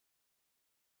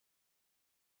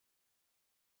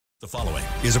The following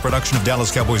is a production of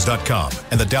DallasCowboys.com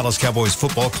and the Dallas Cowboys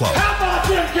Football Club. How about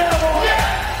them Cowboys?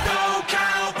 Yeah! Go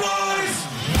Cowboys!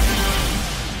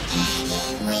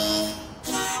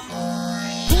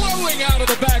 Blowing out of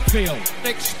the backfield,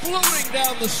 exploding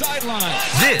down the sideline.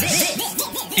 This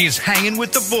is Hanging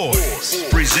with the Boys,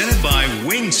 presented by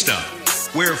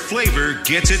Wingstop, where flavor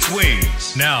gets its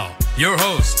wings. Now, your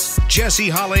hosts, Jesse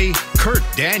Holley, Kurt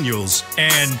Daniels,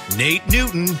 and Nate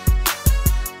Newton.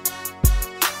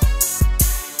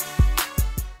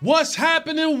 What's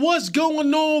happening? What's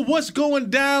going on? What's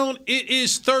going down? It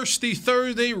is Thirsty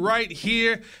Thursday right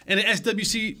here in the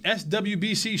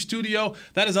SWBC studio.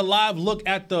 That is a live look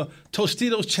at the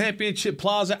Tostitos Championship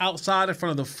Plaza outside in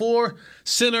front of the Four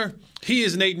Center. He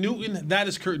is Nate Newton. That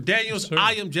is Kurt Daniels. Yes,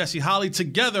 I am Jesse Holley.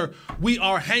 Together, we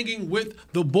are hanging with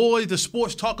the boys, the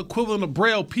sports talk equivalent of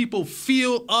Braille. People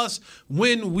feel us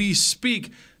when we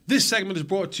speak. This segment is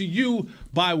brought to you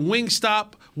by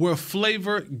Wingstop, where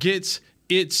flavor gets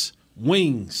its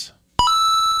wings.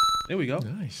 There we go.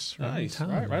 Nice. Right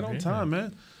on time,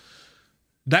 man.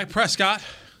 Dak Prescott.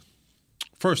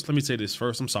 First, let me say this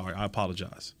first. I'm sorry. I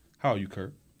apologize. How are you,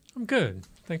 Kurt? I'm good.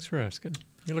 Thanks for asking.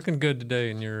 You're looking good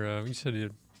today in your, you said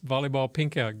your volleyball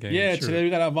pink out game. Yeah, sure. today we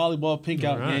got our volleyball pink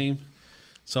out right. game.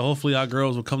 So hopefully our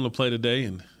girls will come to play today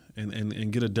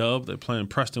and get a dub. They're playing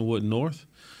Prestonwood North.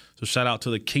 So shout out to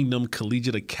the Kingdom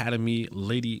Collegiate Academy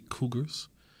Lady Cougars.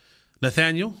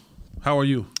 Nathaniel, how are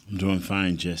you? I'm doing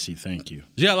fine, Jesse. Thank you.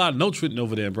 You got a lot of notes written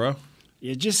over there, bro.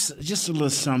 Yeah, just a little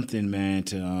something, man,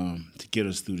 to get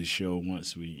us through the show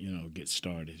once we get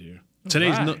started here.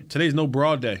 Today's no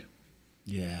broad day.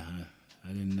 Yeah,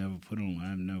 I never put on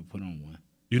one.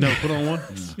 You never put on one?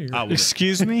 No. I would.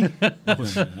 Excuse me? I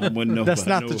wouldn't know. That's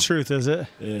not the truth, is it?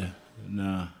 Yeah,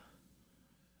 nah.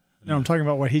 No, I'm talking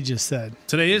about what he just said.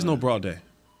 Today is no broad day.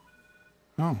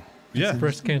 Oh. Yeah.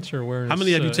 Breast cancer awareness. How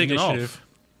many have you taken initiative. off?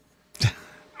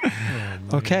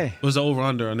 Okay. What's the over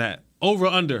under on that? Over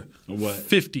under. What?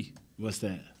 50 What's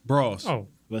that? bras. Oh,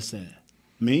 What's that?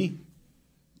 Me?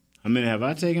 How many have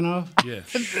I taken off? Yeah.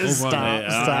 Stop.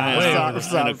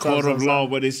 In a court of law,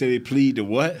 where they say they plead to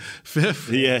what? Fifth.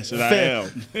 Yes, and I am.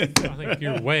 I think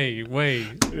you're way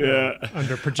Yeah.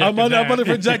 under projected. I'm under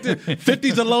projected.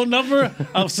 50's a low number.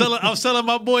 I'm selling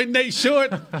my boy Nate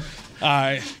short. All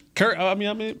right. Kurt, I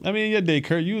mean your day,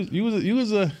 Kurt. You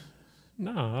was a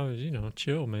No, I was,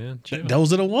 chill, man. Chill.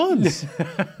 those are the ones.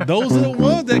 Those are the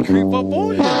ones that creep up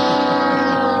on you.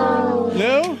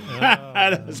 No?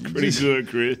 That's pretty good,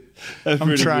 Chris. That's I'm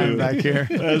pretty trying good. back here.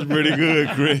 That's pretty good,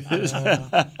 Chris. All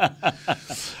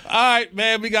right,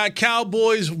 man. We got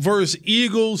Cowboys versus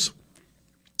Eagles.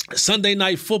 Sunday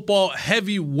night football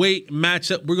heavyweight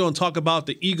matchup. We're going to talk about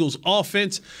the Eagles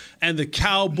offense and the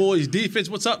Cowboys defense.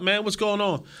 What's up, man? What's going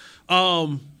on?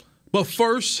 But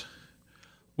first,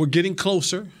 we're getting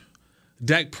closer.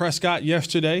 Dak Prescott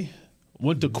yesterday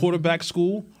went to quarterback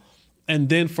school. And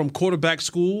then from quarterback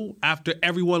school, after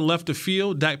everyone left the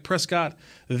field, Dak Prescott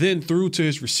then threw to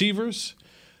his receivers.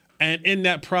 And in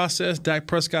that process, Dak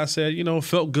Prescott said,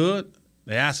 felt good.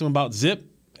 They asked him about zip.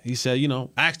 He said,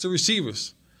 ask the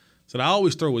receivers. Said, I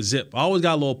always throw a zip. I always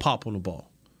got a little pop on the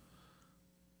ball.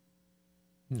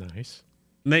 Nice.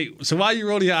 Nate, so why are you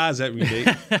rolling your eyes at me, Nate?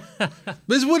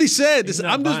 This is what he said.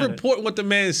 I'm just reporting what the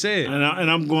man said. And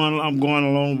I'm going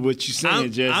along with what you're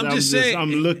saying, Jess. I'm just saying.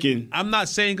 I'm looking. I'm not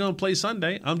saying he's going to play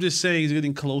Sunday. I'm just saying he's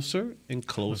getting closer and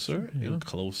closer and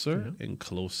closer and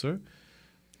closer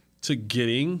to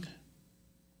getting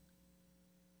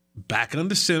back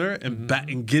under center and back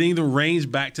and getting the reins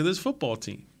back to this football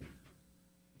team.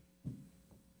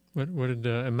 What did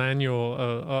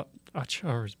Emmanuel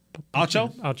Acho? What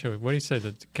did he say?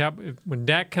 That when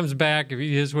Dak comes back, if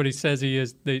he is what he says he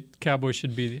is, the Cowboys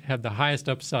should have the highest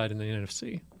upside in the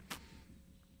NFC.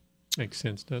 Makes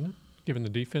sense, doesn't it? Given the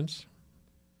defense.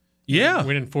 Yeah,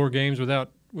 winning 4 games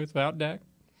without Dak.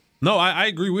 No, I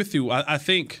agree with you. I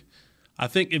think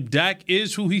if Dak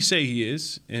is who he say he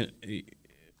is, and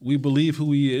we believe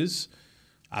who he is,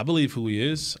 I believe who he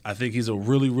is. I think he's a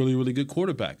really, really, really good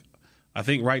quarterback. I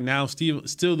think right now,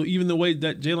 still, even the way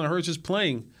that Jalen Hurts is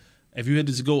playing, if you had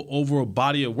to go over a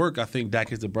body of work, I think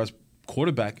Dak is the best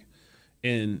quarterback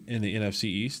in the NFC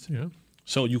East. Yeah.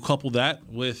 So you couple that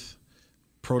with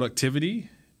productivity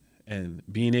and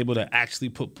being able to actually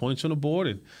put points on the board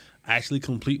and actually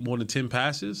complete more than 10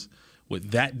 passes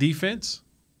with that defense,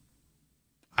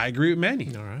 I agree with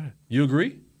Manny. All right. You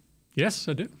agree? Yes,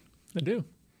 I do.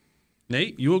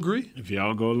 Nate, you agree? If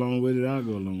y'all go along with it, I'll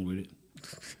go along with it.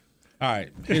 All right.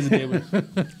 Here's the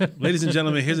day. Ladies and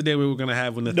gentlemen, here's the day we were going to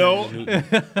have with Nathaniel Newton.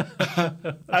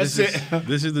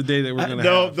 This is the day that we're going to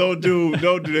have. Don't do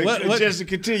that. Just to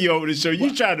continue over the show,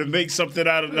 you trying to make something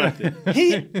out of nothing.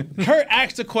 Kurt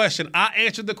asked the question. I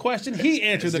answered the question. He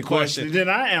answered the question. Then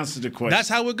I answered the question. That's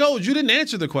how it goes. You didn't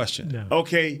answer the question. No.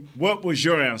 Okay, what was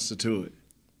your answer to it?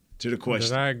 To the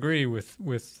question? That I agree with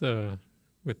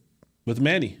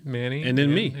Manny. and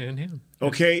then me. And him.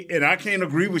 Okay, and I can't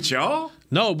agree with y'all?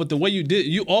 No, but the way you did,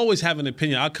 you always have an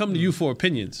opinion. I'll come to you for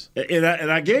opinions. And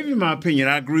I gave you my opinion.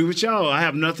 I agree with y'all. I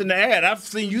have nothing to add. I've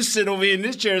seen you sit over here in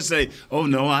this chair and say, "Oh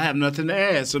no, I have nothing to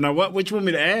add." So now, what you want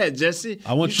me to add, Jesse?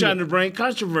 I want you trying to bring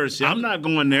controversy. I'm not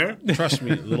going there. Trust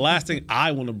me. The last thing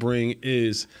I want to bring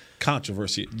is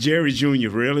controversy. Jerry Jr.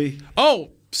 Really? Oh,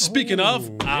 speaking of,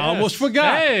 I almost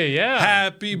forgot. Hey, yeah.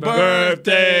 Happy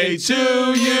birthday to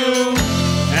you.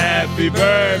 Happy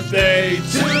birthday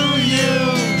to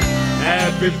you.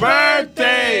 Happy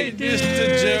birthday,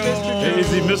 Mr. Jones. Hey,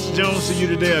 is he Mr. Jones to you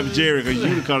today? I'm Jerry, because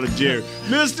you call him Jerry.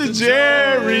 Mr.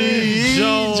 Jerry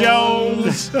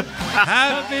Jones.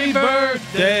 Happy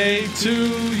birthday to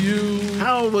you.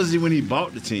 How old was he when he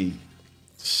bought the team?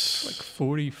 Like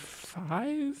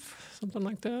 45, something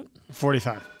like that.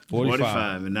 45.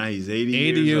 45, and now he's 80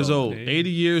 years old. 80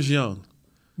 years young.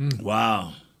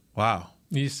 Wow. Wow.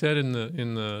 He said in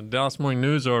the Dallas Morning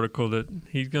News article that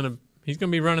he's gonna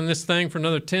be running this thing for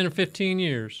another 10 or 15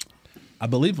 years. I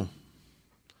believe him.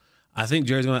 I think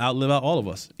Jerry's going to outlive all of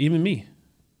us, even me.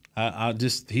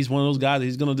 He's one of those guys that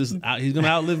he's going to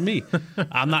outlive me.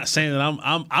 I'm not saying that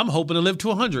I'm hoping to live to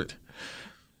 100.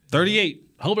 38,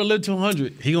 hoping to live to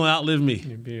 100. He's going to outlive me.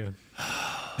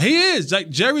 He is. Like,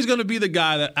 Jerry's going to be the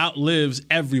guy that outlives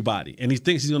everybody, and he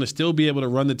thinks he's going to still be able to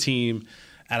run the team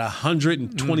at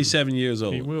 127 years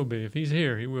old. He will be. If he's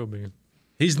here, he will be.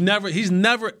 He's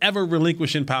never ever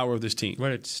relinquishing power of this team. What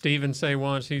did Steven say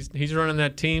once? He's running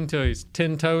that team till he's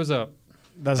 10 toes up.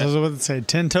 That's what I was going to say.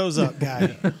 10 toes up,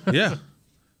 guy. Yeah.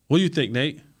 What do you think,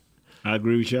 Nate? I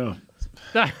agree with y'all.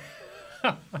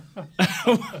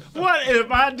 What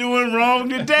am I doing wrong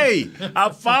today? I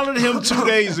followed him 2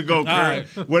 days ago, Kurt.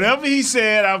 Right. Whatever he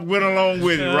said, I went along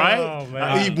with it,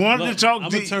 right? He wanted to talk. I'm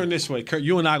going to turn this way. Kurt,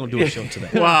 you and I are going to do a show today.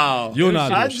 Wow. You and I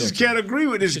do I a show just today. can't agree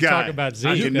with this guy. talk about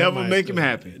Zeke. I can That never might make be- him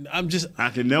happy. I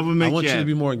can never make I want you to happy.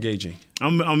 be more engaging.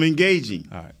 I'm engaging.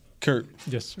 All right. Kurt,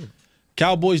 Yes, sir.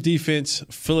 Cowboys defense,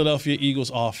 Philadelphia Eagles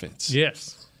offense.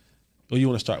 Yes. What do you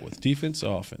want to start with, defense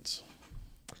or offense?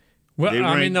 Well, They I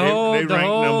mean, rank- the they- whole, they the rank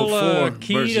whole number 4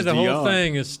 key to versus the the whole yard.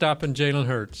 thing is stopping Jalen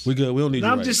Hurts. We good. We don't need No,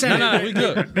 you I'm right just now. saying. We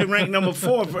good. They rank number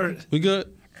 4 first. We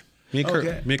good. Me and Kurt.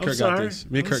 Okay. Me and I'm Kurt got sorry.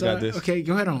 this. Me and I'm Kurt got sorry. this. Okay,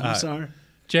 go ahead on. I'm right. sorry.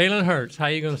 Jalen Hurts, how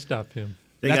you going to stop him?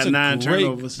 They That's got 9 great,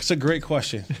 turnovers. It's a great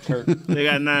question, Kurt. They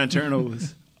got 9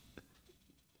 turnovers.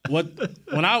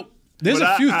 There's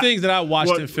But a few I- things that I watched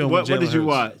what- in film. what- with what Jalen did you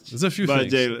Hurts. watch There's a few by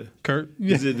things. Jalen? Kurt,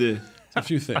 Is it the a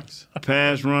few things.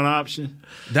 pass run option?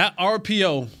 That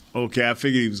RPO. Okay, I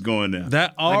figured he was going there.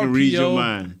 That RPO. I can read your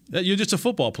mind. You're just a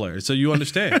football player, so you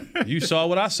understand. You saw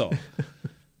what I saw.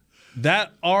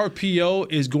 That RPO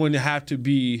is going to have to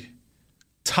be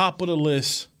top of the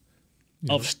list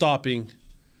of stopping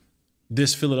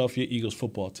this Philadelphia Eagles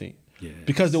football team. Yes.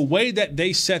 Because the way that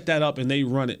they set that up and they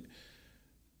run it,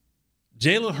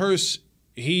 Jalen Hurts,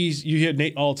 you hear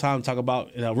Nate all the time talk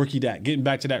about rookie Dak, getting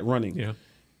back to that running. Yeah.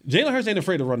 Jalen Hurts ain't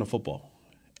afraid to run the football.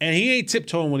 And he ain't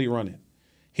tiptoeing when he's running.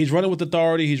 He's running with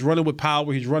authority. He's running with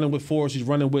power. He's running with force. He's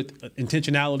running with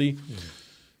intentionality.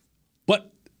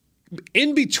 But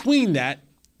in between that,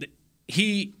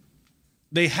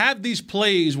 they have these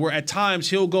plays where at times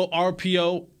he'll go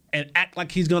RPO and act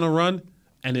like he's going to run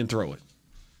and then throw it.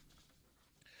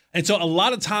 And so a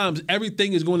lot of times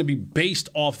everything is going to be based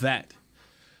off that.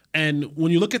 And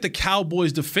when you look at the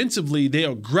Cowboys defensively,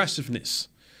 their aggressiveness,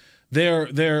 their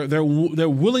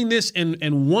willingness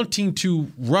and wanting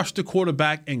to rush the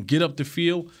quarterback and get up the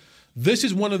field, this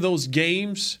is one of those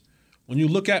games when you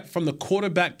look at from the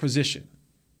quarterback position,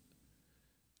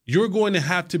 you're going to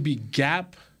have to be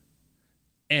gap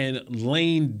and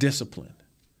lane disciplined.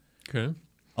 Okay.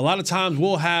 A lot of times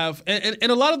we'll have, and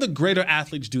a lot of the greater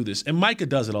athletes do this, and Micah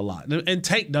does it a lot, and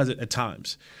Tate does it at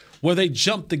times, where they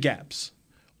jump the gaps,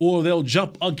 or they'll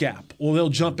jump a gap, or they'll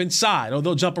jump inside, or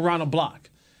they'll jump around a block.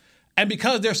 And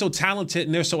because they're so talented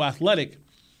and they're so athletic,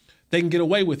 they can get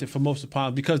away with it for most of the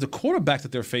time because the quarterbacks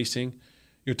that they're facing,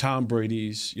 your Tom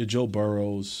Brady's, your Joe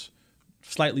Burrows,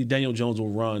 slightly Daniel Jones will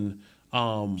run,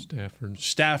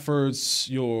 Stafford's,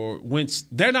 your Wentz,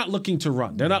 they're not looking to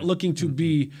run. They're not looking to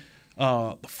be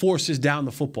forces down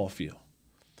the football field.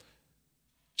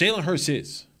 Jalen Hurts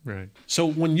is. Right. So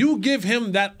when you give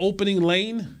him that opening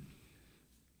lane,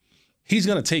 he's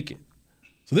going to take it.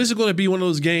 So this is going to be one of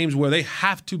those games where they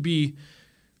have to be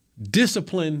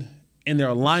disciplined in their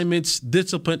alignments,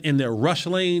 disciplined in their rush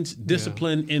lanes,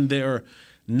 disciplined in their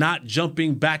not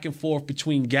jumping back and forth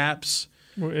between gaps.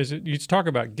 Well, you talk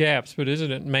about gaps, but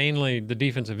isn't it mainly the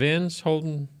defensive ends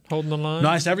holding the line?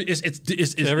 No,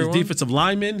 it's defensive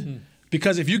linemen.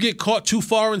 Because if you get caught too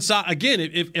far inside, again,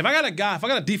 if I got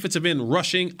a defensive end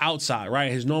rushing outside,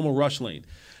 right, his normal rush lane,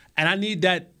 and I need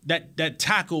that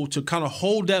tackle to kind of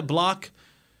hold that block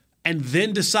and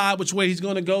then decide which way he's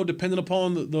going to go depending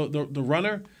upon the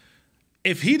runner.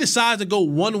 If he decides to go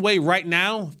one way right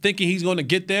now, thinking he's going to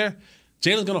get there,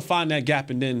 Jalen's going to find that gap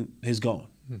and then he's gone.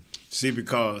 See,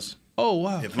 because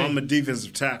if I'm a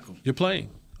defensive tackle, you're playing.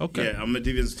 Okay. Yeah, I'm a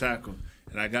defensive tackle,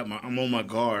 and I'm on my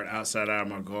guard, outside out of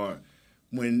my guard.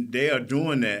 When they are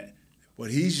doing that,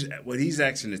 what he's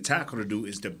asking the tackle to do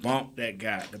is to bump that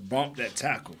guy, to bump that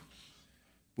tackle,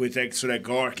 so that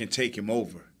guard can take him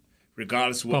over,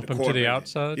 regardless of what bump him to the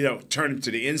outside. Turn him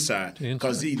to the inside,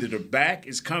 because either the back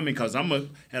is coming. Because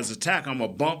as a tackle, I'm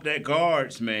gonna bump that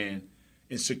guard's man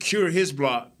and secure his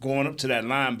block going up to that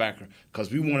linebacker, because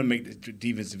we want to make the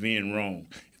defensive end wrong.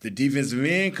 If the defensive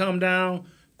end come down,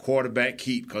 quarterback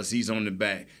keep, because he's on the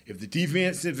back. If the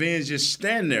defensive end just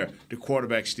stand there, the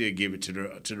quarterback still give it to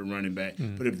the running back.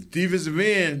 But if the defensive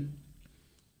end,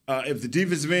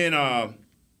 the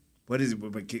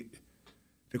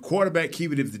quarterback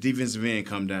keep it if the defensive end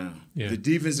come down. Yeah. If the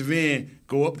defensive end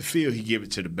go up the field, he give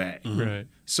it to the back. Right.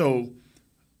 So,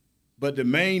 but the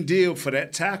main deal for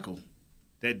that tackle,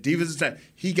 that defensive tackle,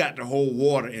 he got to hold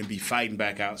water and be fighting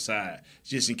back outside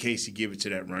just in case he give it to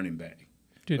that running back.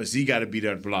 Because he got to be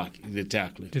there to block the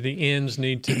tackler. Do the ends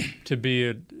need to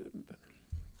be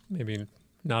maybe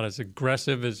not as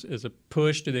aggressive as a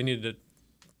push? Do they need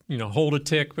to, hold a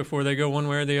tick before they go one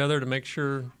way or the other to make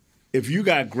sure? If you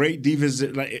got great defense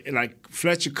like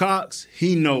Fletcher Cox,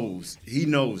 he knows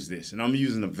this, and I'm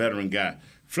using a veteran guy.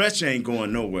 Fletcher ain't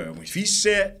going nowhere. If he's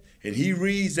set and he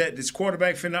reads that this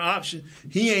quarterback finna option,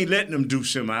 he ain't letting them do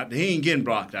something out there. He ain't getting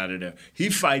blocked out of there.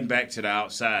 He fighting back to the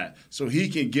outside so he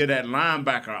can get that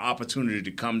linebacker an opportunity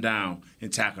to come down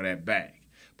and tackle that back.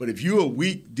 But if you're a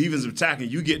weak defensive tackle,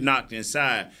 you get knocked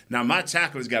inside. Now my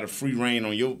tackler's got a free reign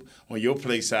on your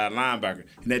play side linebacker,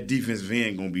 and that defensive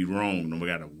end gonna be wrong no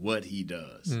matter what he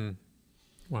does.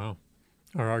 Wow,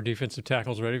 are our defensive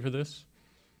tackles ready for this?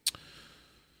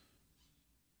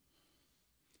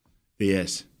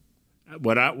 Yes.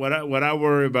 What I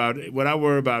worry about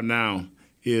now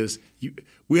is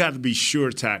we have to be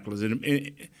sure tacklers,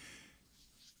 and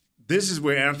this is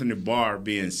where Anthony Barr,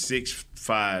 being 6'5",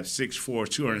 6'4",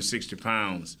 260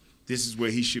 pounds, this is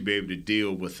where he should be able to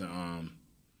deal with a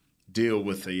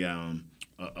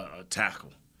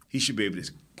tackle. He should be able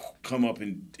to come up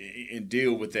and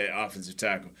deal with that offensive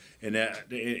tackle, and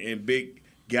Big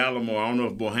Gallimore. I don't know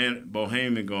if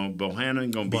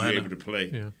Bohannon gonna be able to play.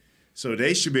 Yeah. So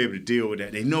they should be able to deal with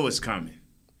that. They know it's coming.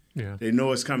 Yeah. They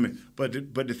know it's coming. But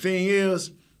the thing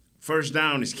is, first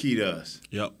down is key to us.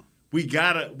 Yep. We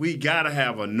gotta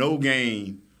have a no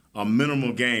gain, a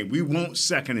minimal gain. We want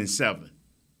 2nd and 7.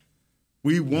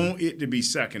 We want it to be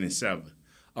 2nd and 7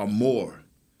 or more.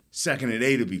 2nd and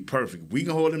 8 would be perfect. We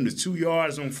can hold them to 2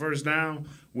 yards on first down,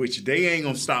 which they ain't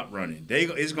gonna stop running.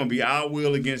 It's gonna be our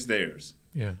will against theirs.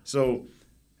 Yeah. So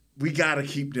we gotta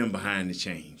keep them behind the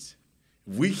chains.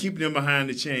 If we keep them behind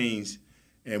the chains,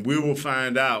 and we will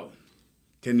find out,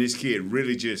 can this kid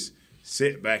really just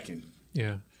sit back and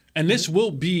And this will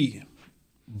be,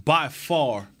 by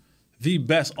far, the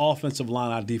best offensive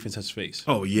line our defense has faced.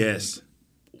 Oh, yes.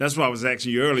 That's why I was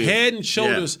asking you earlier. Head and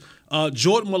shoulders. Yeah.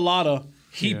 Jordan Mailata,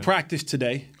 he practiced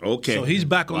today. Okay. So he's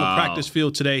back on the practice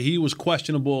field today. He was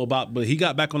questionable but he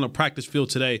got back on the practice field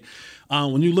today.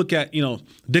 When you look at,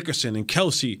 Dickerson and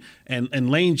Kelsey and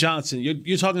Lane Johnson,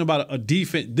 you're talking about a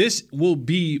defense. This will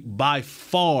be by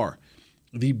far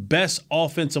the best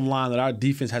offensive line that our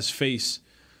defense has faced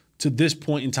to this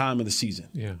point in time of the season.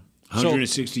 Yeah.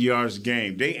 160 yards a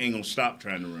game. They ain't going to stop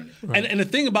trying to run it. Right. And the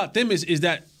thing about them is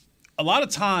that a lot of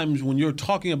times when you're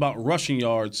talking about rushing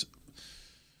yards,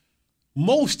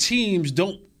 most teams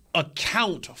don't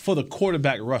account for the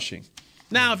quarterback rushing.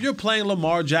 Now, if you're playing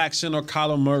Lamar Jackson or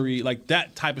Kyler Murray, like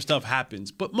that type of stuff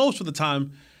happens. But most of the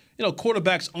time,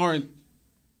 quarterbacks aren't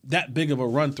that big of a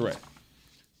run threat.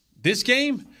 This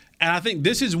game, and I think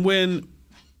this is when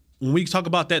we talk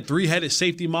about that three-headed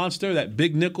safety monster, that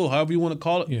big nickel, however you want to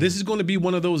call it, this is going to be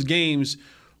one of those games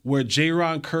where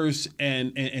Jaron Kearse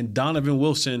and Donovan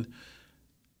Wilson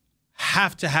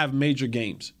have to have major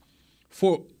games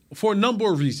for a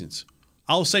number of reasons.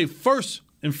 I'll say first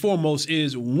and foremost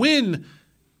is when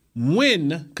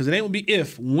because it ain't going to be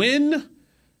if, when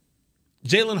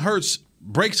Jalen Hurts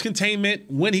breaks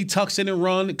containment, when he tucks in and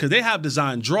run, because they have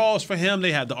designed draws for him.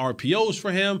 They have the RPOs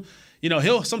for him.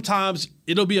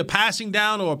 It'll be a passing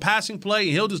down or a passing play,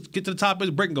 and he'll just get to the top of his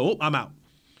break and go, I'm out.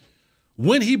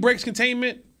 When he breaks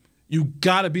containment, you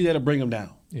got to be there to bring him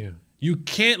down. Yeah. You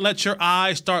can't let your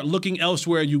eyes start looking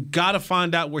elsewhere. You got to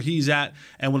find out where he's at.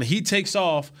 And when he takes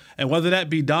off, and whether that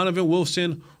be Donovan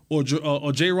Wilson or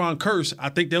Jaron Kearse, I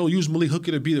think they'll use Malik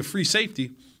Hooker to be the free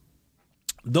safety.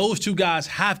 Those two guys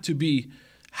have to be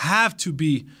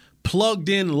plugged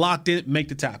in, locked in, make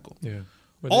the tackle. Yeah.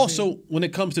 Also, when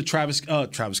it comes to Travis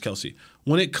Kelce,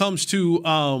 when it comes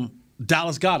to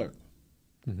Dallas Goedert,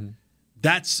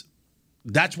 that's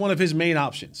one of his main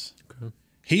options. Okay.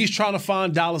 He's trying to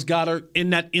find Dallas Goedert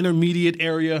in that intermediate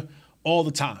area all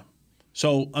the time.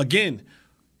 So, again,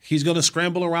 he's going to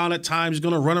scramble around at times. He's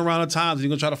going to run around at times. He's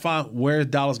going to try to find where's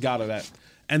Dallas Goedert at.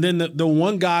 And then the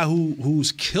one guy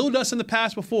who's killed us in the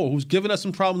past before, who's given us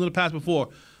some problems in the past before,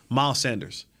 Miles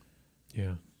Sanders.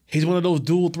 Yeah. He's one of those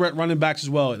dual threat running backs as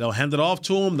well. They'll hand it off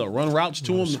to him. They'll run routes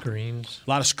to him. Screens. A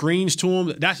lot of screens to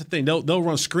him. That's the thing. They'll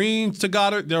run screens to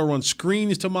Goddard. They'll run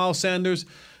screens to Miles Sanders.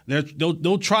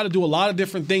 They'll try to do a lot of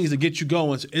different things to get you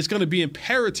going. So it's going to be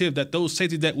imperative that those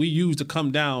safeties that we use to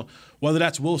come down, whether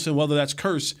that's Wilson, whether that's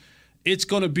Kearse, it's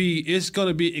going to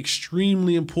be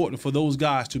extremely important for those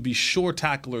guys to be sure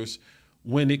tacklers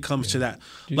when it comes to that.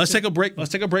 Let's take a break.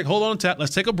 Hold on, Tat.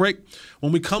 Let's take a break.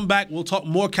 When we come back, we'll talk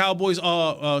more Cowboys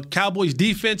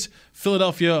defense,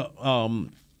 Philadelphia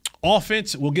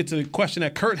offense. We'll get to the question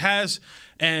that Kurt has,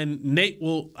 and Nate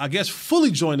will, I guess, fully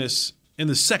join us in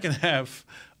the second half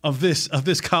of this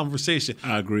conversation.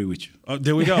 I agree with you.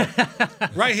 There we go.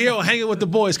 Right here on Hanging with the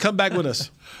Boys. Come back with us.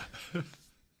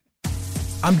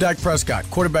 I'm Dak Prescott,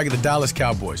 quarterback of the Dallas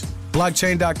Cowboys.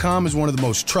 Blockchain.com is one of the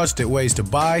most trusted ways to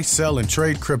buy, sell, and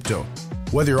trade crypto.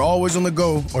 Whether you're always on the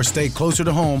go or stay closer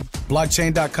to home,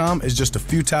 Blockchain.com is just a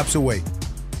few taps away.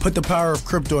 Put the power of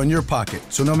crypto in your pocket,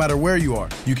 so no matter where you are,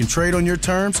 you can trade on your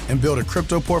terms and build a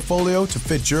crypto portfolio to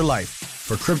fit your life.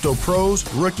 For crypto pros,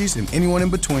 rookies, and anyone in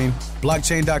between,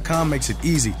 Blockchain.com makes it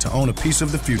easy to own a piece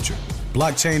of the future.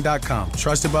 Blockchain.com,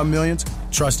 trusted by millions,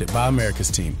 trusted by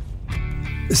America's team.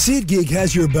 SeatGeek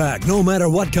has your back no matter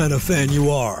what kind of fan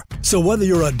you are. So whether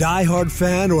you're a diehard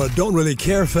fan or a don't really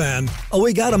care fan, a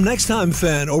we got 'em next time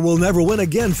fan or we'll never win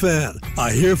again fan, a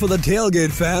here for the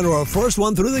tailgate fan or a first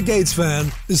one through the gates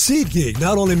fan, SeatGeek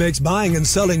not only makes buying and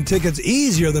selling tickets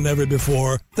easier than ever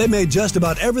before, they made just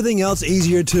about everything else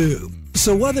easier too.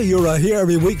 So whether you're a here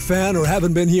every week fan or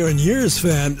haven't been here in years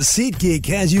fan, SeatGeek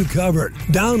has you covered.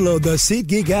 Download the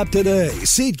SeatGeek app today.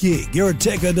 SeatGeek, your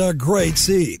ticket to great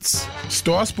seats.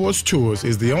 Star Sports Tours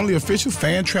is the only official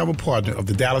fan travel partner of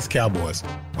the Dallas Cowboys,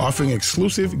 offering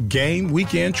exclusive game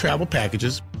weekend travel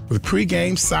packages with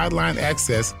pre-game sideline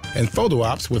access and photo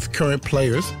ops with current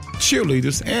players,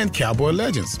 cheerleaders, and Cowboy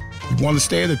legends. Want to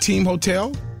stay at a team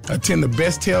hotel, attend the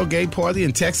best tailgate party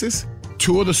in Texas,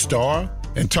 tour the Star,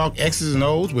 and talk X's and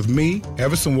O's with me,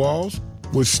 Everson Walls?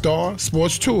 With Star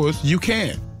Sports Tours, you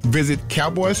can. Visit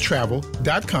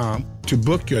cowboystravel.com to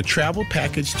book your travel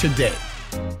package today.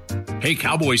 Hey,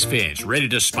 Cowboys fans, ready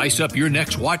to spice up your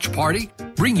next watch party?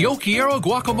 Bring Yo Quiero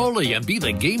guacamole and be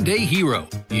the game day hero.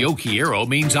 Yo Quiero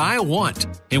means I want,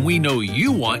 and we know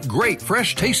you want great,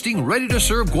 fresh-tasting,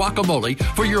 ready-to-serve guacamole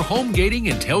for your home gating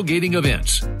and tailgating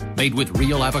events. Made with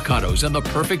real avocados and the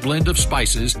perfect blend of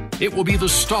spices, it will be the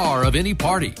star of any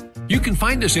party. You can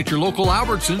find us at your local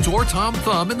Albertsons or Tom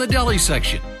Thumb in the deli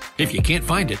section. If you can't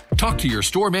find it, talk to your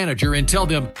store manager and tell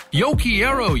them, Yo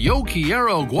Quiero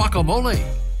guacamole.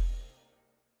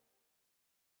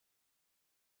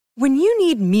 When you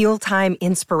need mealtime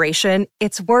inspiration,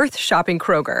 it's worth shopping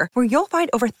Kroger, where you'll find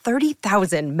over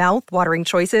 30,000 mouth-watering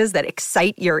choices that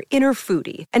excite your inner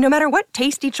foodie. And no matter what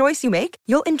tasty choice you make,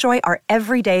 you'll enjoy our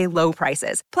everyday low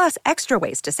prices, plus extra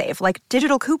ways to save, like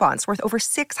digital coupons worth over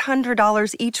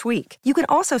 $600 each week. You can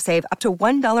also save up to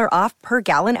 $1 off per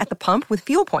gallon at the pump with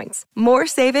fuel points. More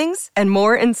savings and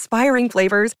more inspiring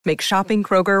flavors make shopping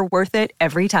Kroger worth it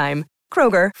every time.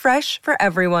 Kroger, fresh for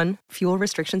everyone. Fuel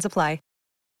restrictions apply.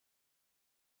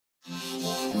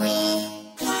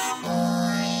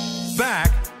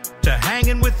 Back to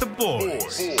Hanging with the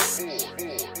Boys.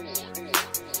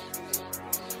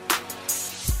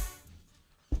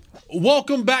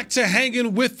 Welcome back to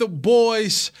Hanging with the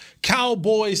Boys.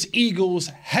 Cowboys, Eagles,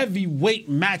 heavyweight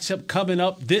matchup coming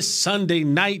up this Sunday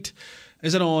night.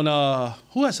 Is it on,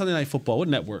 who has Sunday Night Football? What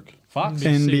network? Fox?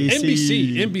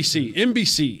 NBC.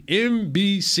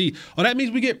 Oh, that means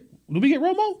do we get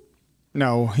Romo?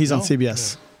 No, he's on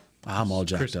CBS. I'm all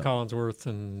jacked Chris up. Collinsworth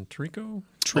and Tirico.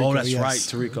 Oh, that's right,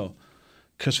 Tirico.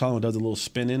 Chris Collinsworth does a little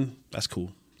spinning. That's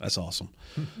cool. That's awesome.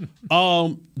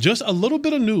 Just a little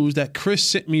bit of news that Chris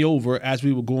sent me over as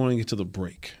we were going into the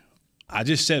break. I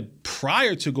just said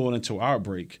prior to going into our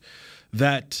break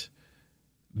that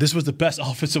this was the best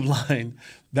offensive line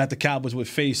that the Cowboys would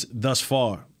face thus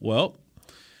far. Well,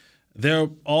 their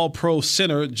all-pro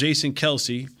center, Jason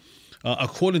Kelce,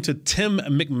 according to Tim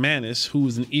McManus, who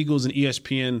is an Eagles and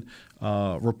ESPN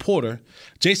reporter,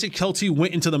 Jason Kelce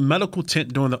went into the medical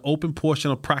tent during the open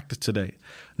portion of practice today,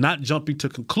 not jumping to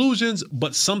conclusions,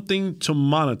 but something to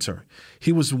monitor.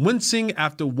 He was wincing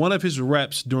after one of his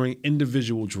reps during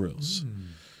individual drills.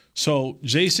 So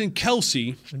Jason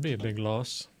Kelce... It'd be a big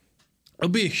loss. It'll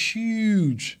be a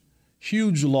huge,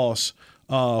 huge loss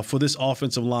for this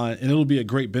offensive line, and it'll be a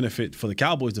great benefit for the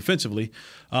Cowboys defensively.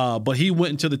 But he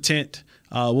went into the tent.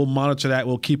 We'll monitor that.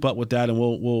 We'll keep up with that, and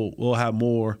we'll have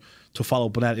more to follow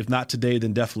up on that. If not today,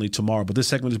 then definitely tomorrow. But this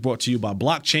segment is brought to you by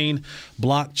Blockchain,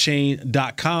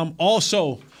 blockchain.com.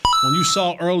 Also, when you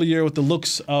saw earlier with the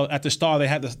looks at the Star, they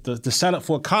had the setup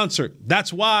for a concert.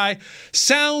 That's why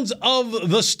Sounds of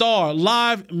the Star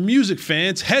live music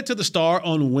fans head to the Star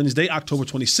on Wednesday, October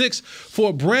 26th for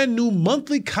a brand new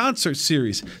monthly concert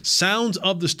series, Sounds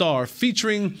of the Star,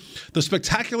 featuring the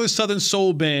spectacular Southern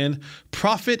soul band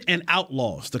Prophet and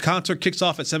Outlaws. The concert kicks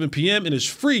off at 7 p.m. and is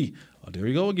free. Oh, there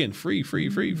we go again. Free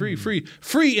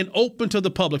and open to the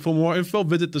public. For more info,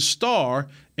 visit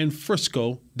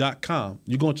thestarinfrisco.com.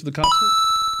 You going to the concert?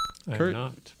 Kurt? I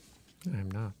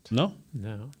am not. No?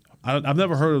 No. I've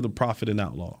never heard of the Prophet and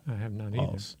Outlaw. I have not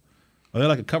either. Are they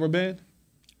like a cover band?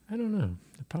 I don't know.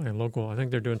 They're probably a local. I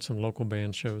think they're doing some local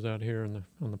band shows out here on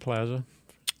the plaza.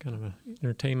 Kind of an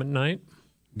entertainment night.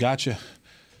 Gotcha.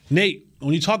 Nate,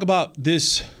 when you talk about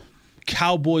this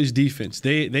Cowboys defense,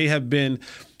 they have been...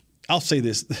 I'll say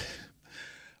this.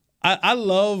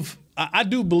 I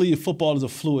do believe football is a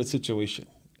fluid situation.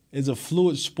 It's a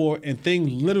fluid sport, and things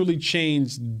literally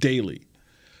change daily.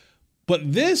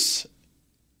 But this,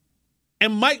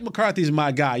 and Mike McCarthy is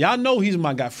my guy. Y'all know he's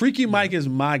my guy. Freaky Mike is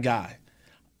my guy.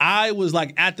 I was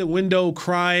like at the window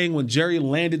crying when Jerry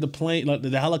landed the plane, like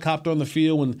the helicopter on the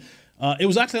field. When it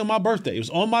was actually on my birthday. It was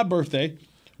on my birthday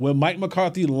when Mike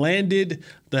McCarthy landed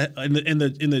in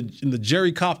the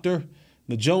Jerry copter.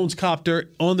 The Jones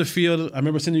copter on the field. I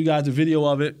remember sending you guys a video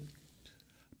of it.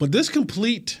 But this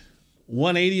complete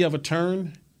 180 of a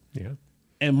turn,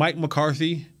 and Mike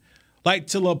McCarthy, like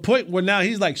to the point where now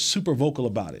he's like super vocal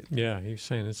about it. Yeah, he's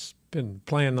saying it's been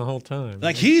playing the whole time.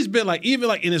 Like he's been like, even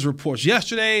like in his reports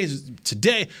yesterday,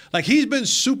 today, like he's been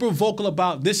super vocal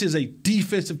about this is a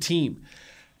defensive team.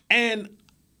 And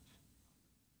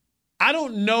I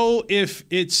don't know if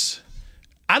it's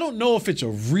a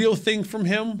real thing from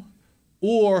him,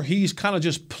 or he's kind of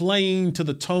just playing to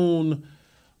the tone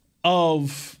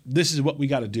of this is what we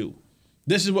got to do.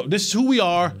 This is who we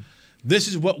are. This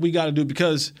is what we got to do.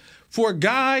 Because for a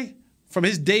guy from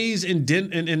his days in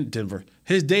Denver,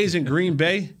 his days in Green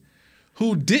Bay,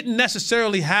 who didn't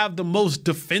necessarily have the most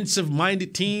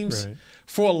defensive-minded teams,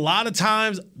 for a lot of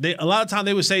times they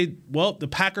would say, well, the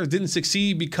Packers didn't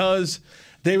succeed because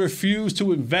they refused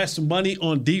to invest money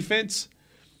on defense.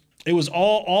 It was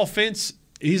all offense.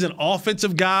 He's an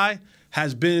offensive guy,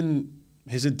 has been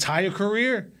his entire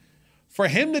career. For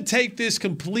him to take this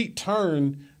complete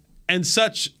turn in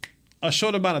such a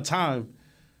short amount of time,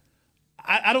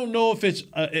 I don't know if it's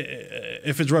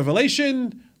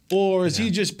revelation or is he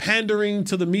just pandering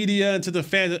to the media and to the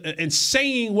fans and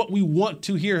saying what we want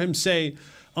to hear him say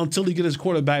until he gets his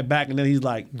quarterback back, and then he's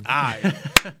like, all right.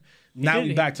 Now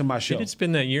we back to my show. He did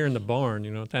spend that year in the barn,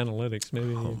 with analytics.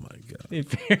 Maybe. Oh, my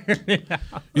God.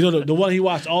 The one he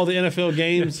watched all the NFL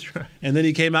games, That's right. And then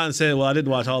he came out and said, well, I didn't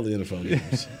watch all the NFL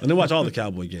games. I didn't watch all the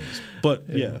Cowboy games. But,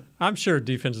 yeah. I'm sure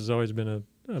defense has always been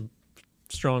a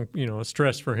strong, a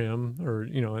stress for him or,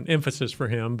 an emphasis for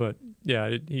him. But,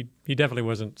 yeah, he definitely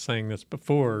wasn't saying this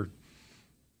before,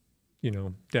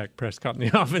 Dak Prescott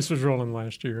and the offense was rolling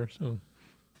last year. So.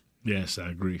 Yes, I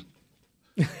agree.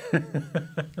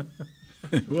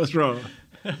 What's wrong?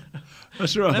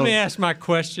 What's wrong? Let me ask my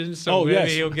question. So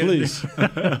maybe he'll get please.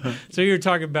 So you're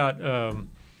talking about the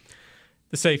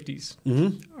safeties.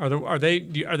 Mm-hmm. Are they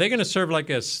going to serve like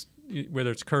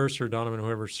whether it's Curse or Donovan,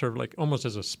 whoever, serve like almost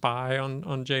as a spy on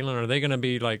Jalen? Are they going to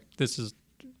be like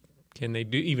can they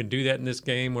even do that in this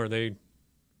game where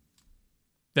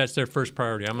that's their first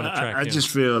priority? I'm going to track him. I just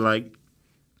feel like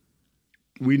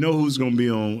we know who's going to be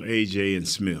on AJ and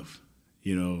Smith.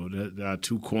 There are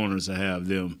two corners that have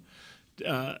them.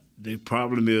 The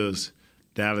problem is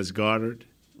Dallas Goedert.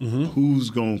 Mm-hmm.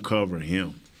 Who's going to cover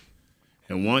him?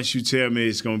 And once you tell me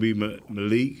it's going to be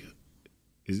Malik,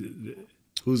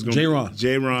 who's going? J-Ron.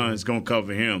 J-Ron is going to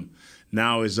cover him.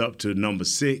 Now it's up to number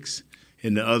 6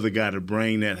 and the other guy to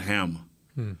bring that hammer.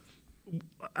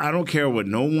 I don't care what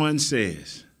no one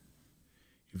says.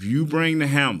 If you bring the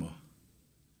hammer,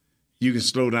 you can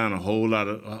slow down a whole lot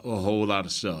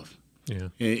of stuff. Yeah.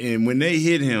 And when they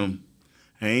hit him,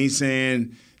 I ain't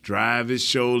saying drive his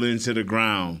shoulder into the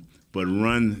ground, but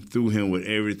run through him with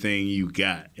everything you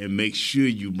got and make sure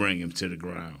you bring him to the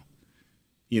ground.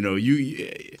 You know,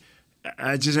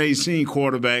 I just ain't seen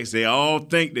quarterbacks. They all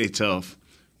think they tough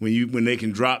when they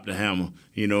can drop the hammer,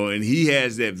 you know, and he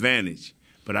has the advantage.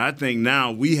 But I think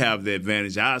now we have the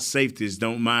advantage. Our safeties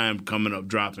don't mind coming up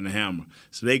dropping the hammer.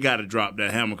 So they got to drop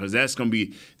that hammer because that's going to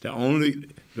be the only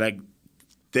 – like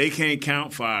they can't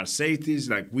count for our safeties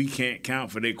like we can't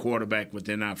count for their quarterback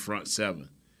within our front 7.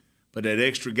 But that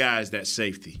extra guy is that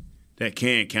safety that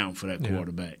can count for that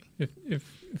quarterback.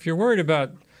 If you're worried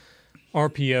about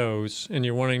RPOs and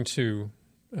you're wanting to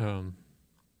I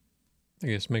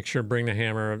guess make sure bring the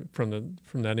hammer from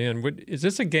that end, is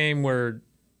this a game where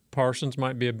 – Parsons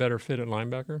might be a better fit at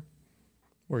linebacker,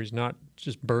 where he's not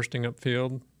just bursting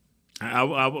upfield?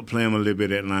 I would play him a little bit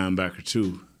at linebacker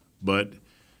too. But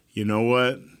you know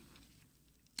what?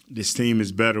 This team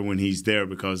is better when he's there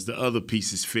because the other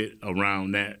pieces fit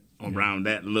around that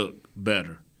look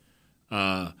better.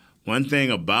 One thing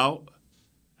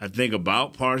I think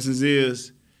about Parsons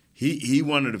is he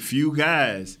one of the few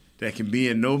guys that can be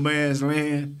in no man's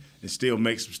land and still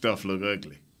make some stuff look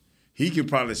ugly. He can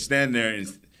probably stand there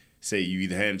and say you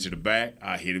either hand it to the back,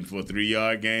 I hit him for a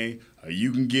 3-yard gain, or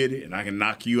you can get it and I can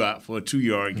knock you out for a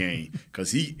 2-yard gain.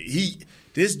 Because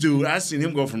this dude, I seen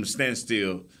him go from the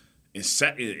standstill in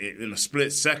a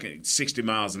split second, 60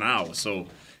 miles an hour. So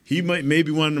he may be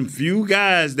one of them few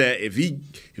guys that if he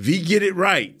get it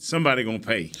right, somebody gonna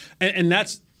pay. And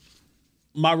that's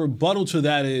my rebuttal to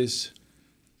that is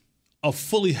a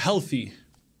fully healthy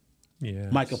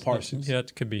Micah Parsons.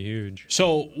 That could be huge.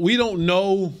 So we don't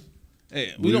know.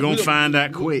 We don't find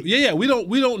that quick. Yeah. We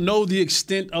don't know the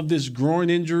extent of this groin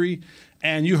injury.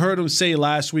 And you heard him say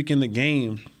last week in the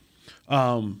game,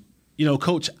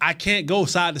 Coach, I can't go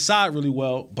side to side really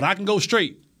well, but I can go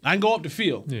straight. I can go up the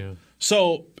field. Yeah.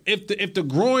 So if the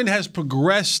groin has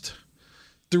progressed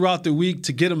throughout the week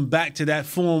to get him back to that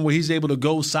form where he's able to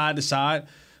go side to side,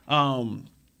 then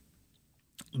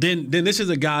this is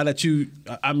a guy that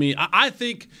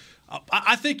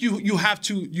I think you have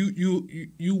to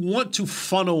you want to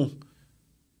funnel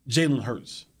Jalen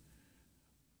Hurts.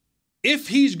 If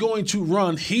he's going to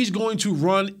run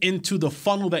into the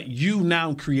funnel that you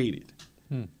now created.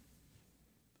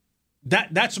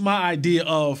 That's my idea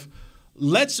of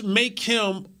let's make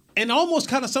him, and almost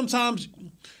kind of sometimes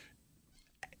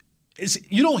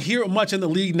you don't hear it much in the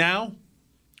league now,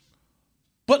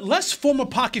 but let's form a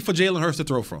pocket for Jalen Hurts to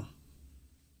throw from.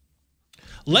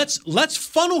 Let's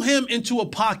funnel him into a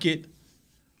pocket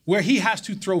where he has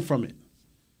to throw from it.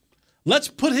 Let's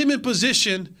put him in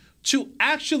position to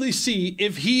actually see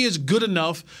if he is good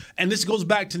enough. And this goes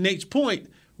back to Nate's point,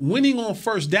 winning on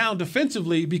first down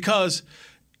defensively, because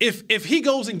if he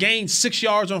goes and gains 6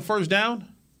 yards on first down,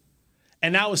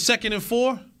 and now it's 2nd and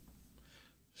 4,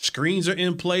 screens are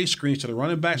in play, screens to the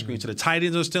running back, screens to the tight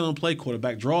ends are still in play,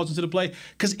 quarterback draws into the play.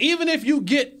 Because even if you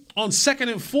get on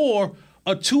 2nd and 4,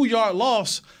 a 2-yard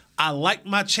loss, I like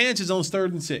my chances on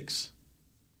 3rd and 6.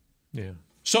 Yeah.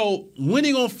 So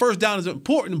winning on first down is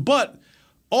important, but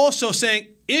also saying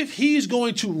if he's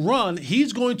going to run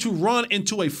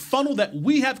into a funnel that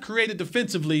we have created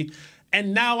defensively,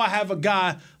 and now I have a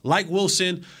guy like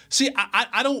Wilson. See,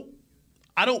 I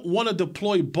don't want to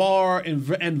deploy Barr and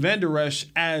Van Der Esch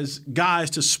as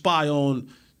guys to spy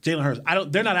on Jalen Hurts.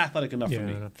 They're not athletic enough for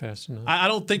me. Not fast enough. I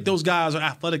don't think those guys are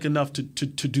athletic enough to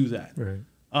do that. Right.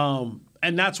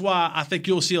 And that's why I think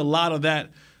you'll see a lot of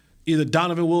that, either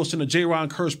Donovan Wilson or J-Ron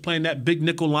Kearse playing that big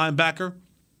nickel linebacker,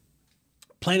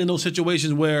 playing in those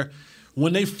situations where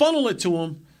when they funnel it to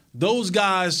him, those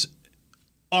guys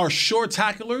are sure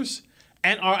tacklers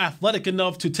and are athletic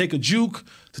enough to take a juke,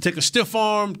 to take a stiff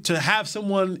arm, to have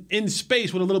someone in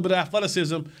space with a little bit of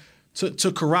athleticism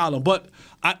to corral them. But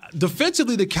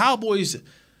defensively, the Cowboys,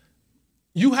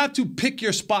 you have to pick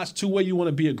your spots to where you want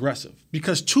to be aggressive,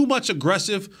 because too much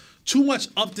aggressive, too much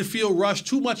up the field rush,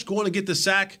 too much going to get the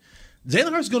sack,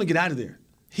 Jalen Hurts is going to get out of there.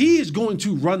 He is going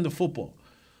to run the football.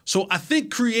 So I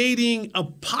think creating a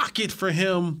pocket for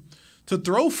him to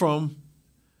throw from,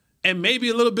 and maybe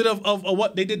a little bit of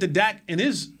what they did to Dak in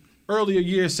his earlier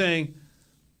years, saying,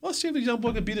 let's see if this young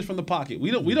boy can beat us from the pocket. We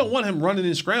don't want him running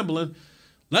and scrambling.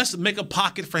 Let's make a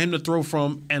pocket for him to throw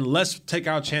from, and let's take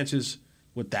our chances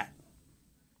with that.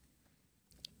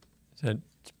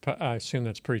 I assume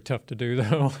that's pretty tough to do,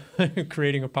 though.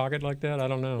 Creating a pocket like that, I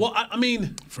don't know. Well, I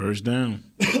mean, first down.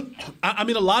 I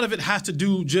mean, a lot of it has to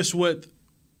do just with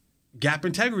gap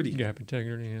integrity. Gap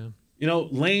integrity, yeah. You know,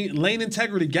 lane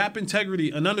integrity, gap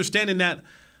integrity, and understanding that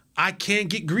I can't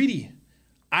get greedy.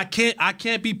 I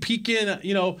can't be peeking,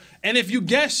 you know. And if you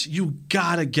guess, you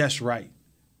gotta guess right.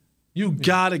 You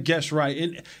gotta guess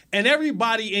right. And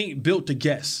everybody ain't built to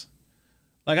guess.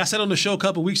 Like I said on the show a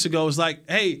couple weeks ago, it's like,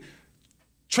 hey,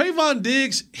 Trayvon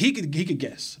Diggs, he could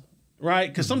guess, right?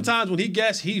 Because sometimes when he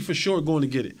guess, he for sure going to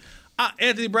get it.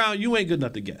 Anthony Brown, you ain't good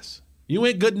enough to guess. You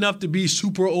ain't good enough to be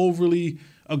super overly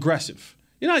aggressive.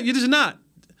 You're just not.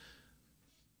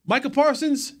 Micah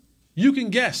Parsons, you can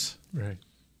guess. Right.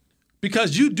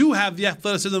 Because you do have the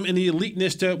athleticism and the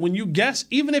eliteness to, when you guess,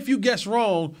 even if you guess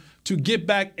wrong, to get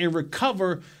back and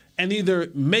recover and either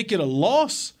make it a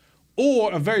loss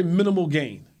or a very minimal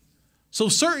gain. So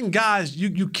certain guys,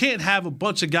 you can't have a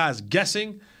bunch of guys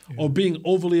guessing or being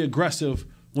overly aggressive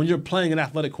when you're playing an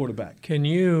athletic quarterback. Can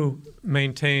you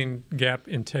maintain gap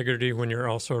integrity when you're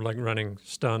also like running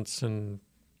stunts and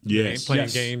playing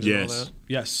games and all that?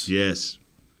 Yes. Yes.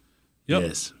 Yep.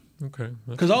 Yes. Okay.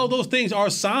 Because all those things are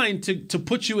assigned to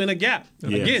put you in a gap.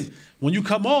 Yes. Again, when you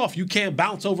come off, you can't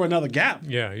bounce over another gap.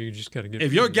 Yeah, you just got to get.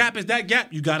 If your gap is that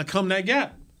gap, you got to come that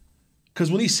gap.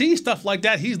 Because when he sees stuff like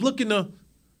that, he's looking to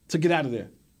get out of there.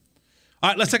 All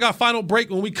right, let's take our final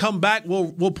break. When we come back,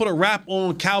 we'll put a wrap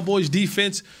on Cowboys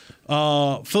defense,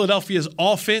 Philadelphia's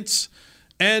offense,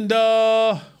 and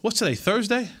what's today?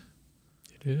 Thursday?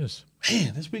 It is.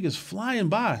 Man, this week is flying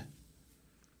by.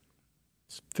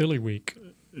 It's Philly week.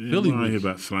 Philly week.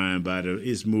 About flying by.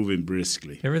 It's moving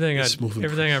briskly. Everything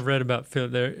I've read about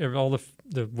Philly, all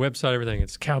the website, everything.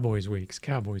 It's Cowboys week. It's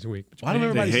Cowboys week. Why don't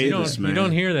everybody hate us, man? You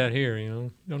don't hear that here.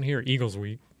 You don't hear Eagles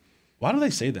week. Why do they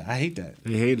say that? I hate that.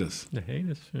 They hate us. They hate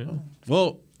us. Yeah.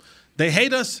 Well, they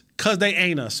hate us because they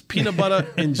ain't us. Peanut butter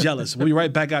and jealous. We'll be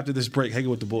right back after this break.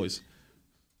 Hanging with the boys.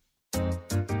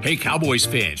 Hey, Cowboys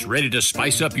fans, ready to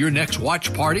spice up your next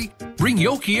watch party? Bring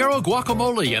Yo Quiero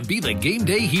guacamole and be the game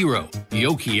day hero.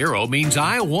 Yo Quiero means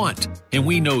I want, and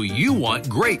we know you want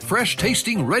great,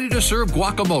 fresh-tasting, ready-to-serve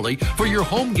guacamole for your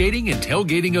home gating and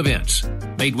tailgating events.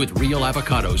 Made with real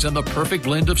avocados and the perfect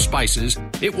blend of spices,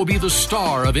 it will be the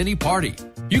star of any party.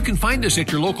 You can find us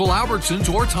at your local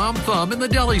Albertsons or Tom Thumb in the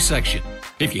deli section.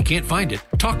 If you can't find it,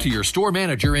 talk to your store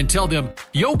manager and tell them,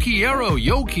 Yo Quiero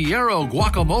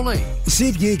guacamole.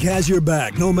 SeatGeek has your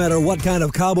back no matter what kind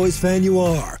of Cowboys fan you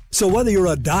are. So whether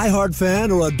you're a diehard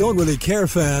fan or a don't really care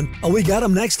fan, a we got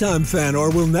 'em next time fan or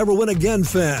we'll never win again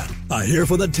fan, a here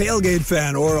for the tailgate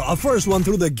fan or a first one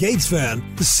through the gates fan,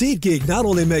 SeatGeek not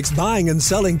only makes buying and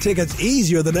selling tickets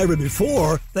easier than ever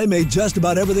before, they made just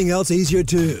about everything else easier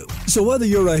too. So whether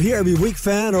you're a here every week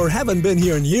fan or haven't been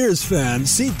here in years fan,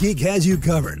 SeatGeek has you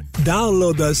covered.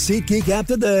 Download the SeatGeek app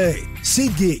today.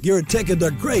 SeatGeek, your ticket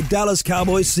to great Dallas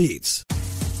Cowboys seats.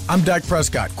 I'm Dak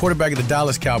Prescott, quarterback of the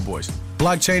Dallas Cowboys.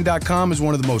 Blockchain.com is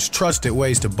one of the most trusted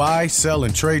ways to buy, sell,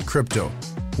 and trade crypto.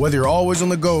 Whether you're always on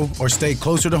the go or stay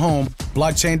closer to home,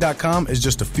 Blockchain.com is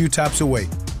just a few taps away.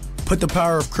 Put the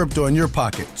power of crypto in your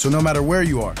pocket, so no matter where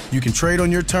you are, you can trade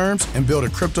on your terms and build a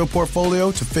crypto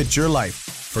portfolio to fit your life.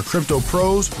 For crypto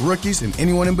pros, rookies, and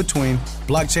anyone in between,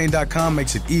 Blockchain.com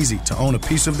makes it easy to own a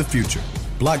piece of the future.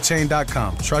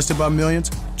 Blockchain.com, trusted by millions,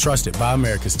 trusted by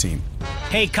America's team.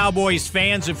 Hey, Cowboys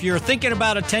fans, if you're thinking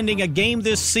about attending a game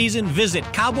this season, visit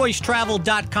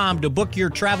CowboysTravel.com to book your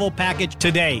travel package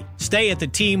today. Stay at the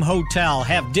team hotel,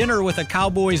 have dinner with a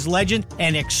Cowboys legend,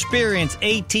 and experience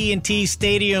AT&T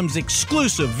Stadium's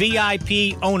exclusive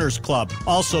VIP Owners Club.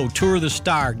 Also, tour the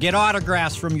Star, get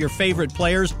autographs from your favorite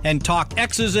players, and talk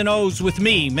X's and O's with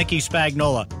me, Mickey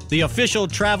Spagnola. The official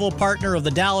travel partner of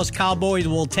the Dallas Cowboys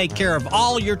will take care of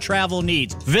all your travel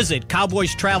needs. Visit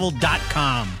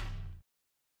CowboysTravel.com.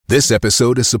 This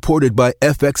episode is supported by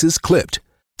FX's Clipped,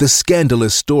 the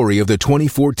scandalous story of the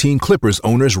 2014 Clippers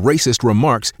owner's racist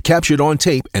remarks captured on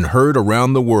tape and heard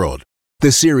around the world.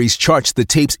 The series charts the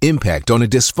tape's impact on a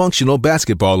dysfunctional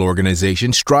basketball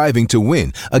organization striving to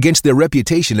win against their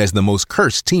reputation as the most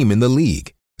cursed team in the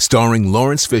league. Starring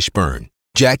Lawrence Fishburne,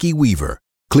 Jackie Weaver,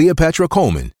 Cleopatra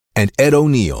Coleman, and Ed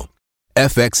O'Neill.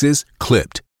 FX's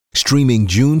Clipped, streaming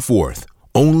June 4th,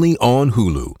 only on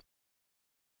Hulu.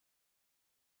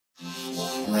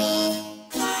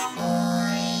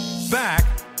 Back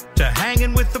to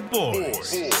Hanging with the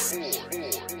Boys.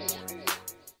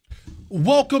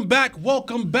 Welcome back.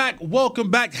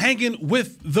 Hanging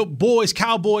with the boys,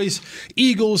 Cowboys,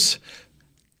 Eagles,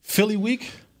 Philly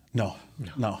week? No.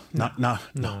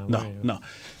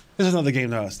 This This is another game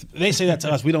to us. They say that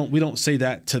to us. We don't say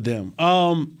that to them.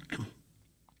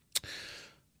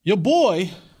 Your boy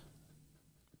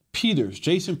Peters,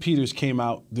 Jason Peters, came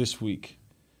out this week,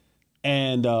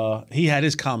 and he had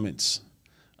his comments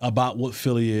about what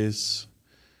Philly is.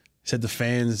 He said the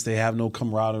fans, they have no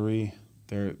camaraderie.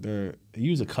 He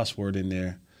used a cuss word in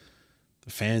there.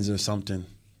 The fans are something.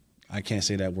 I can't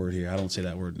say that word here. I don't say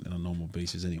that word on a normal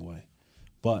basis anyway.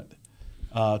 But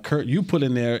Kurt, you put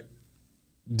in there,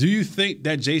 do you think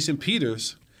that Jason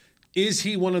Peters, is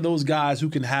he one of those guys who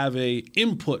can have a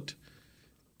input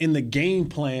in the game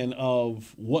plan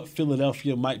of what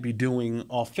Philadelphia might be doing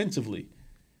offensively?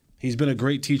 He's been a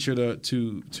great teacher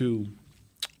to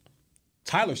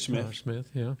Tyler Smith. Tyler Smith,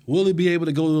 yeah. Will he be able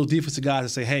to go to those defensive guys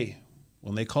and say, hey,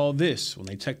 when they call this, when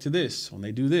they check to this, when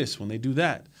they do this, when they do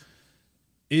that?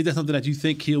 Is that something that you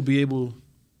think he'll be able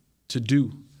to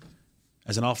do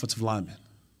as an offensive lineman?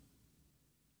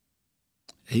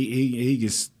 He can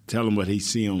tell them what he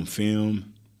see on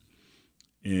film,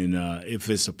 and if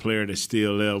it's a player that's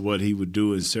still there, what he would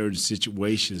do in certain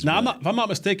situations. Now, if I'm not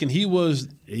mistaken, he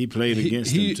played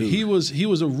against him too. He was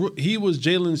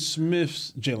Jalen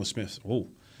Smith. Oh,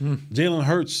 Jalen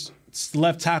Hurts'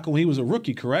 left tackle when he was a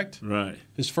rookie, correct? Right.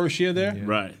 His first year there? Yeah.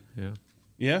 Right. Yeah.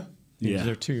 Yeah? He was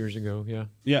there 2 years ago, yeah.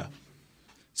 Yeah.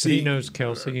 See, he knows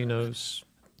Kelsey, he knows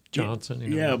Johnson.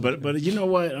 But you know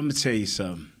what? I'm going to tell you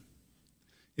something.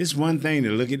 It's one thing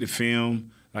to look at the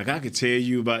film. Like I could tell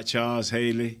you about Charles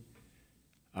Haley.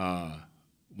 He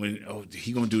going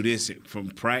to do this from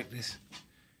practice.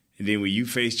 And then when you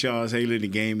face Charles Haley in the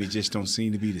game, it just don't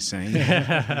seem to be the same.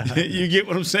 You get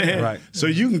what I'm saying? Right. So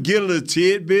you can get a little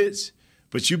tidbits,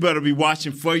 but you better be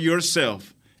watching for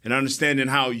yourself and understanding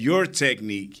how your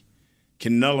technique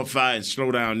can nullify and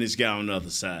slow down this guy on the other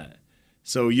side.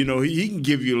 So, he can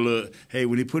give you a little, hey,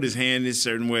 when he put his hand this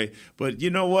certain way. But you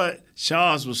know what?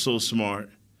 Charles was so smart.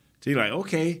 So he's like,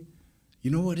 okay, you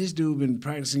know what? This dude been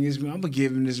practicing against me. I'm going to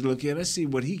give him this look here. Let's see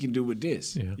what he can do with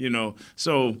this. Yeah.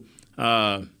 So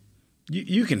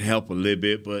you can help a little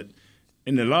bit, but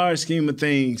in the large scheme of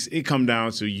things, it come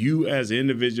down to you as an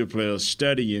individual player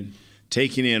studying,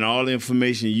 taking in all the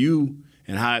information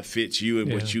and how it fits you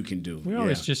and what you can do. We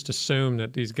always just assume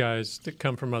that these guys that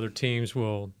come from other teams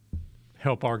will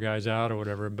help our guys out or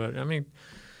whatever. But, I mean,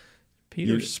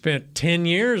 Peter spent 10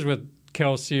 years with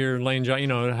Kelsey or Lane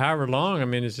Johnson, however long. I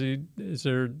mean,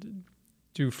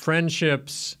 do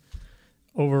friendships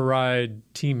override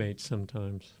teammates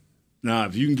sometimes? Now,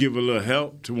 if you can give a little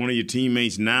help to one of your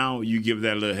teammates now, you give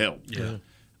that little help. Yeah.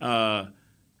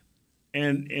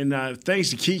 And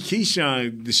thanks to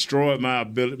Keyshawn destroyed my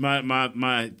ability,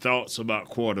 my thoughts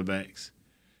about quarterbacks.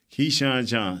 Keyshawn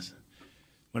Johnson,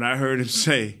 when I heard him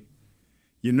say,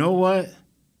 you know what?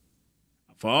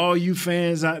 For all you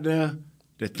fans out there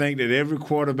that think that every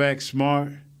quarterback's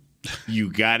smart,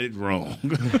 you got it wrong.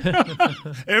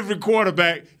 Every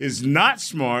quarterback is not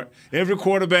smart. Every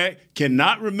quarterback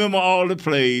cannot remember all the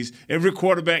plays. Every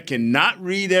quarterback cannot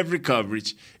read every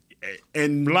coverage.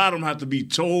 And a lot of them have to be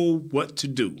told what to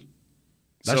do.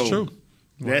 That's true.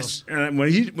 That's when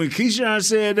Keyshawn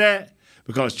said that,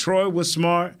 because Troy was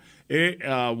smart,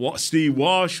 Steve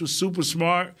Walsh was super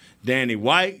smart, Danny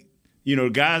White, the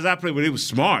guys I played with, they were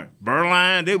smart.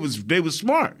 Berline, they was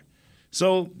smart.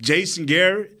 So Jason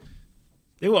Garrett,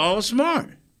 they were all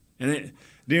smart. And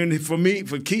then for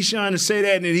Keyshawn to say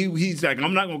that, and then he's like,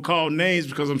 I'm not going to call names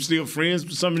because I'm still friends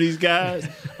with some of these guys.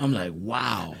 I'm like,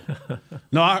 wow.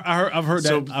 No, I've heard that.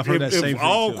 So I've heard that same thing. If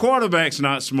all quarterbacks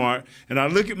not smart, and I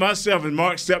look at myself and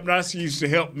Mark Stepnoski used to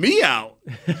help me out,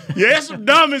 there's some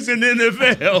dummies in the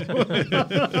NFL.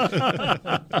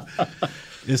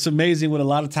 It's amazing what a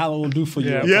lot of talent will do for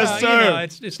you. Yeah, yes, sir.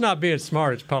 It's not being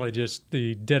smart. It's probably just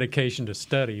the dedication to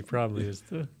study. Probably is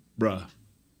the bruh.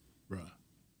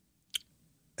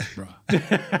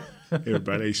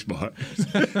 Everybody ain't smart.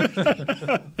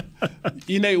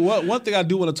 Nate, one thing I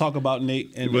do want to talk about,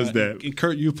 Nate, and and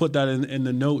Kurt, you put that in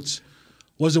the notes,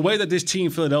 was the way that this team,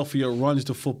 Philadelphia, runs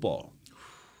the football.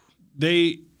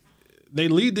 They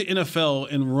lead the NFL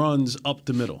in runs up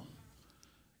the middle.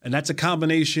 And that's a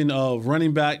combination of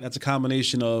running back, that's a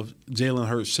combination of Jalen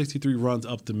Hurts, 63 runs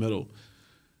up the middle.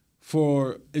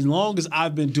 For as long as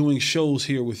I've been doing shows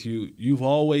here with you, you've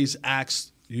always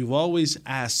asked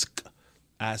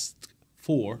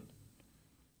for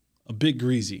a big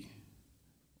greasy.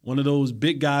 One of those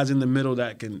big guys in the middle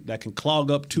that can clog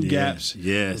up two gaps.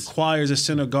 Yes. Requires a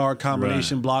center guard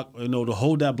combination block, to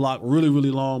hold that block really,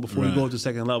 really long before you go to the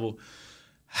second level.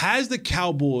 Has the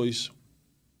Cowboys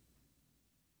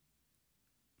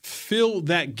fill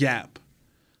that gap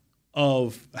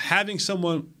of having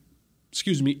someone,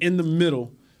 in the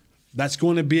middle that's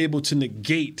going to be able to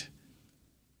negate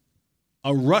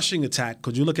a rushing attack,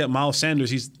 because you look at Miles Sanders,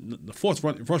 he's the fourth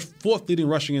leading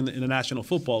rushing in the National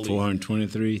Football League.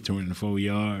 423, 24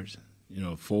 yards,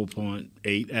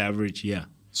 4.8 average, yeah.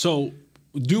 So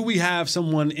do we have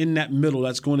someone in that middle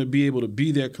that's going to be able to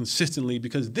be there consistently?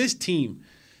 Because this team,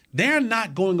 they're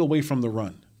not going away from the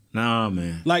run. Nah,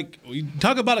 man. Like, you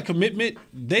talk about a commitment,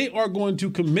 they are going to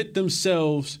commit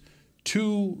themselves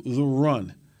to the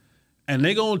run. And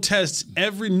they're going to test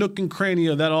every nook and cranny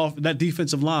of that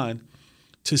defensive line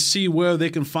to see where they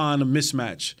can find a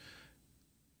mismatch.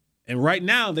 And right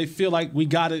now, they feel like we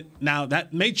got it. Now,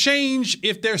 that may change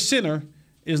if their center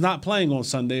is not playing on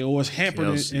Sunday or is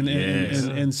hampered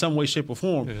in some way, shape, or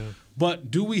form. Yeah. But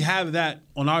do we have that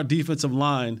on our defensive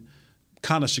line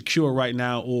kind of secure right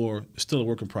now, or still a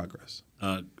work in progress?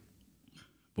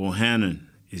 Bohannon,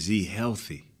 is he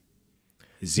healthy?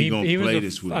 Is he going to play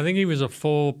this week? I think he was a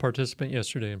full participant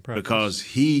yesterday in practice. Because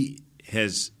he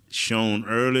has shown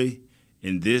early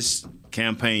in this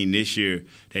campaign this year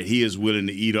that he is willing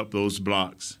to eat up those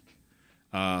blocks.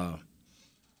 The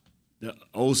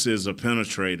Osa is a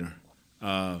penetrator.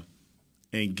 And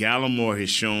Gallimore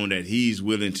has shown that he's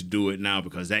willing to do it now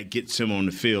because that gets him on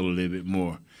the field a little bit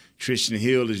more. Tristan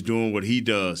Hill is doing what he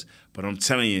does. But I'm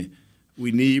telling you,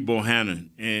 we need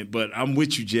Bohannon. But I'm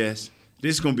with you, Jess.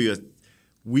 This is going to be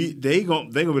they gonna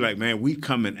be like, man, we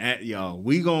coming at y'all.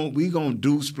 We gonna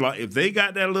do split. If they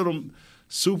got that little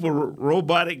super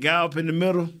robotic guy up in the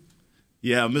middle,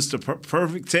 yeah, Mr.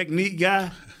 Perfect Technique guy,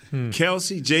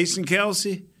 Jason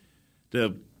Kelsey,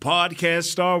 the podcast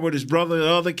star with his brother, the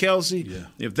other Kelsey. Yeah.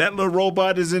 If that little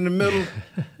robot is in the middle,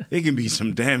 it can be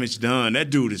some damage done. That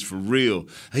dude is for real.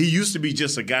 He used to be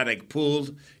just a guy that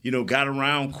pulled, got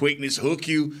around quickness, hook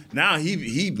you. Now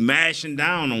he mashing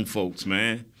down on folks,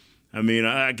 man. I mean,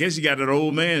 I guess he got that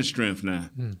old man strength now.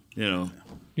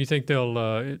 You think they'll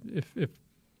if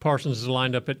Parsons is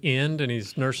lined up at end and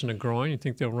he's nursing a groin, you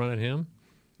think they'll run at him?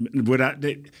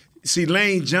 See,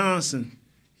 Lane Johnson,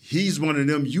 he's one of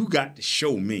them, you got to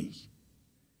show me.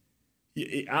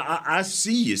 I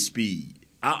see your speed.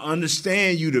 I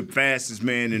understand you the fastest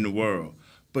man in the world,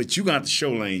 but you got to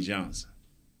show Lane Johnson.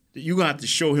 You got to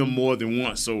show him more than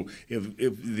once. So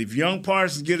if young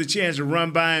Parsons get a chance to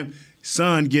run by him,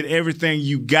 son, get everything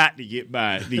you got to get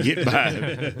by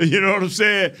him. You know what I'm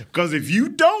saying? Because if you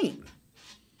don't,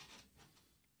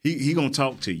 he gonna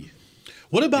talk to you.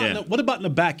 What about in the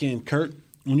back end, Kurt?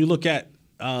 When you look at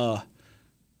the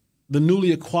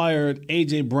newly acquired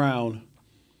A.J. Brown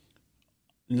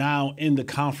now in the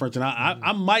conference, and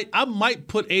I might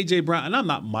put A.J. Brown,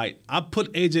 and I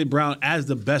put A.J. Brown as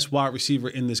the best wide receiver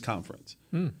in this conference.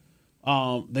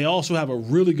 They also have a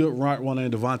really good right runner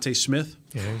in Devontae Smith.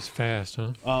 Yeah, he's fast,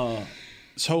 huh?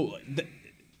 So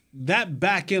that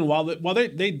back end, while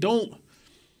they don't,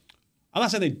 I'm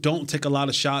not saying they don't take a lot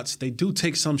of shots. They do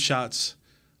take some shots.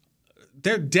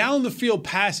 Their down the field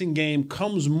passing game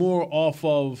comes more off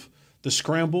of the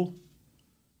scramble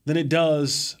than it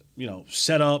does,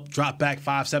 set up, drop back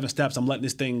 5-7 steps. I'm letting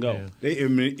this thing go. Yeah.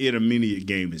 Intermediate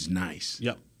game is nice.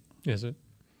 Yep. Is it?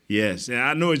 Yes, and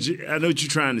I know what you're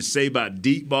trying to say about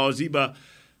deep balls, but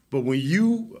when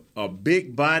you a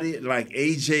big body like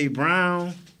A.J.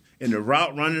 Brown and the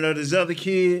route running of this other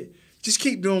kid, just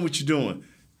keep doing what you're doing.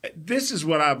 This is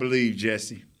what I believe,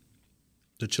 Jesse.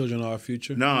 The children are our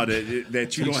future? No,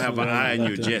 that you don't have an eye in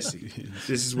your Jesse.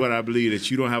 This is what I believe, that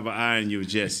you don't have an eye in your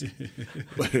Jesse.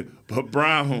 But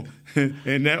Brown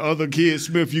and that other kid,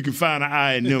 Smith, you can find an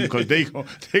eye in them because they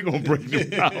gonna break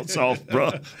the routes off,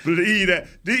 bro. Believe that.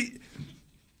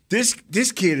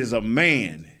 This kid is a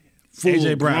man.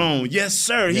 A.J. Brown. Yes,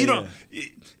 sir. He don't.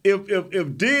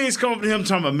 If Diggs comes to him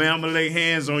talking about, man, I'm gonna lay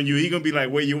hands on you, he gonna be like,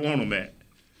 where you want him at?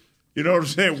 You know what I'm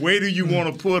saying? Where do you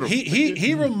want to put him?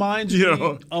 He reminds me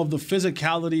of the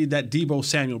physicality that Deebo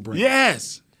Samuel brings.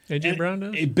 Yes. A.J. Brown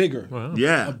does? A bigger. Wow.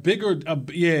 Yeah. A bigger,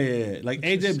 yeah. Like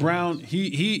A.J. Brown,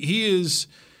 he's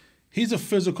a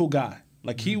physical guy.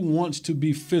 Like he wants to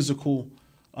be physical.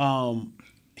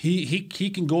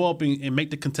 He can go up and make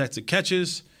the contested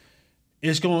catches.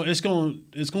 It's going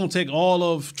to take all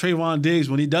of Trayvon Diggs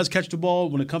when he does catch the ball,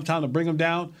 when it comes time to bring him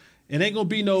down. It ain't going to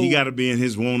be no – he got to be in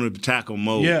his want-to-tackle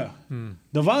mode. Yeah.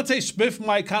 Devontae Smith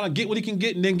might kind of get what he can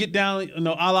get and then get down, a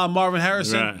la Marvin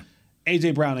Harrison. Right.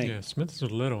 A.J. Brown ain't. Yeah, Smith's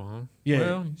little, huh? Yeah.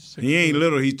 Well, he ain't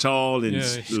little. He's tall and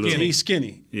little. He's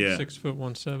skinny. Yeah. 6'1",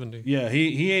 170. Yeah,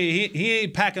 he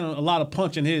ain't packing a lot of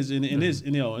punch in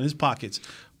his pockets,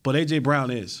 but A.J.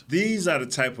 Brown is. These are the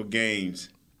type of games.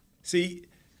 See,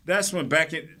 that's when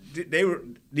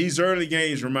these early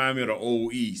games remind me of the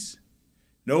old East.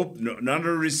 Nope, none of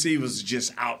the receivers are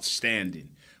just outstanding.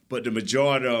 but the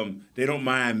majority of them, they don't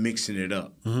mind mixing it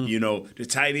up. You know, the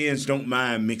tight ends don't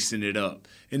mind mixing it up.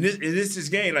 And this is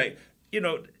game, like, you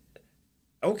know,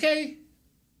 okay,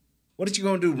 what are you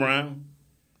going to do, Brown?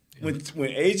 When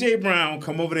A.J. Brown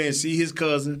come over there and see his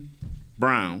cousin,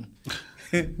 Brown,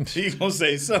 he going to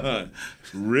say, son,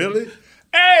 really?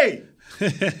 Hey!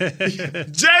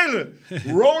 Jalen,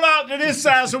 roll out to this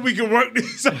side so we can work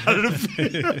this side of the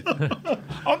field.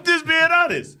 I'm just being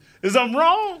honest. Is I'm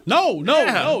wrong? No.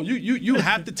 You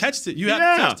have to test it. You have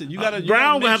to test it. You gotta.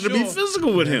 Brown will have to be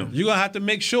physical with him. You're gonna have to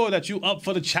make sure that you up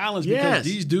for the challenge because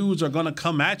these dudes are gonna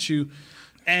come at you,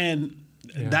 and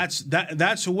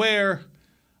that's where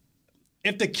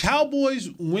if the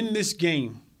Cowboys win this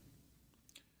game,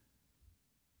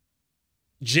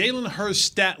 Jalen Hurts'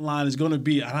 stat line is going to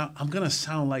be, I'm going to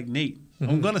sound like Nate.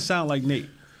 I'm going to sound like Nate.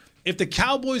 If the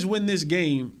Cowboys win this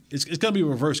game, it's going to be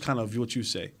reverse kind of what you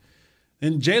say.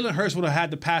 And Jalen Hurts would have had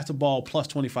to pass the ball plus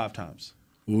 25 times.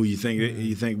 Ooh, you think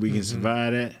we can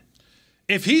survive that?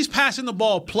 If he's passing the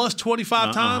ball plus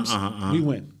 25 times, we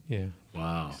win. Yeah.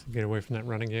 Wow. Get away from that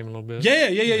running game a little bit. Yeah.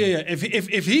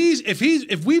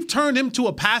 If we've turned him to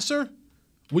a passer,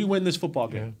 we win this football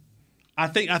game. Yeah.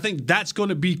 I think that's going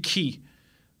to be key.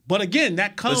 But again,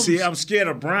 that comes. But see, I'm scared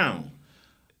of Brown.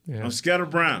 Yeah. I'm scared of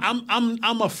Brown.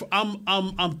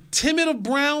 I'm timid of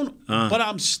Brown, but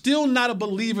I'm still not a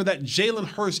believer that Jalen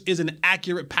Hurts is an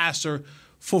accurate passer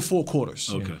for 4 quarters.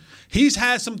 Okay. He's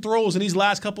had some throws in these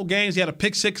last couple games. He had a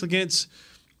pick 6 against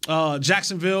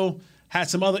Jacksonville. Had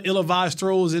some other ill-advised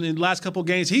throws in the last couple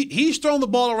games. He's thrown the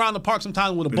ball around the park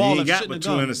sometimes with a ball that shouldn't have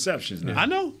gone. He ain't got but 2 interceptions now.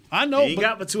 I know. He ain't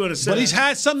got but 2 interceptions. But he's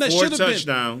had some that should have been. 4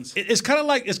 touchdowns. It's kind of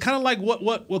like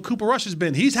what Cooper Rush has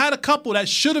been. He's had a couple that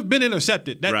should have been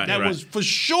intercepted. That was for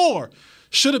sure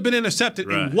should have been intercepted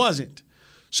and wasn't.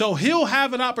 So he'll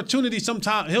have an opportunity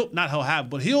sometime. He'll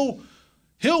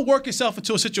work himself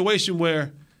into a situation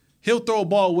where he'll throw a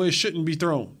ball where it shouldn't be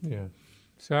thrown. Yeah.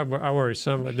 So I worry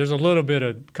some. There's a little bit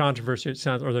of controversy, it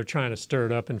sounds, or they're trying to stir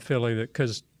it up in Philly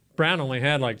because Brown only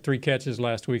had like 3 catches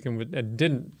last week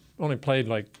and only played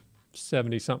like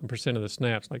 70-something% of the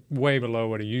snaps, like way below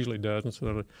what he usually does. And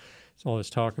so it's all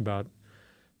this talk about,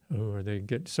 are they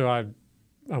good? So I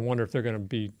wonder if they're going to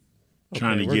be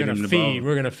trying to get him the ball.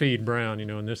 We're going to feed Brown,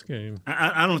 in this game.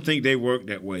 I don't think they work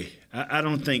that way. I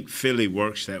don't think Philly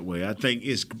works that way. I think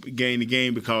it's game to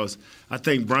game because I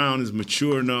think Brown is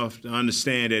mature enough to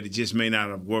understand that it just may not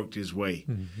have worked his way.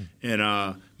 Mm-hmm.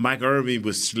 And Mike Irvin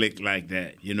was slick like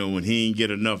that. When he didn't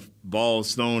get enough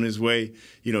balls thrown his way,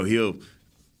 he'll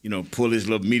pull his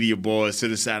little media boys to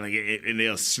the side and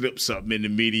they'll slip something in the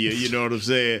media, you know what I'm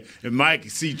saying? And Mike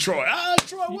see Troy.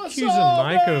 Troy, what's accusing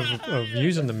Mike of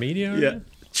using the media? Yeah.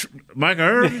 Mike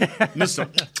Irvin?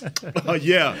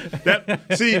 Yeah.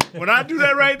 See, when I do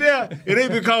that right there, it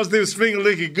ain't because they was finger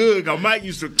licking good, because Mike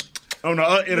used to in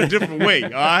a different way, all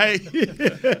right?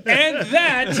 And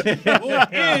that will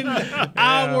end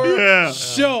our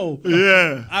show.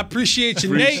 Yeah. I appreciate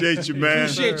you, Nate. Appreciate you, man.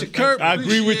 Appreciate you, Kurt. I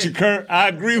agree with you, Kurt. I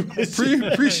agree with you.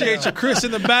 Appreciate you, Chris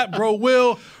in the back, Bro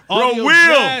Will. Bro Will.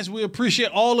 Jazz, we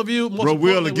appreciate all of you. Bro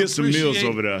Will to get some meals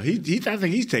over there. I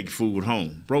think he's taking food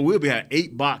home. Bro Will be had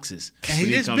 8 boxes. And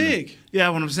he is big. Yeah,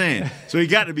 that's what I'm saying. So he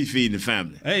got to be feeding the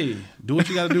family. Hey, do what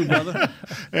you got to do, brother.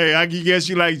 Hey, I guess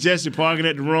you like Jesse parking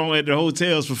at the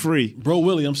hotels for free. Bro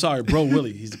Willie, I'm sorry, Bro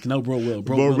Willie. He's no Bro Will.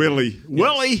 Bro Willie.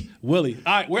 Yes. Willie.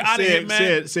 All right, we're out of here,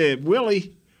 man. Said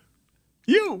Willie.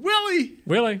 You, Willie.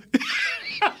 Willie.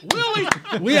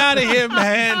 We out of here,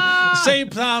 man. Same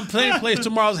time, same place.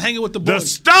 Tomorrow's hanging with the boys. The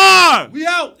Star. We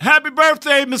out. Happy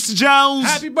birthday, Mr. Jones.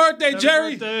 Happy birthday,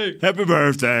 Jerry. Happy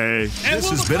birthday. This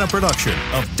has been a production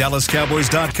of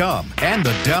DallasCowboys.com and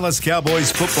the Dallas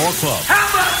Cowboys Football Club. How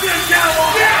about this,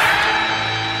 Cowboys?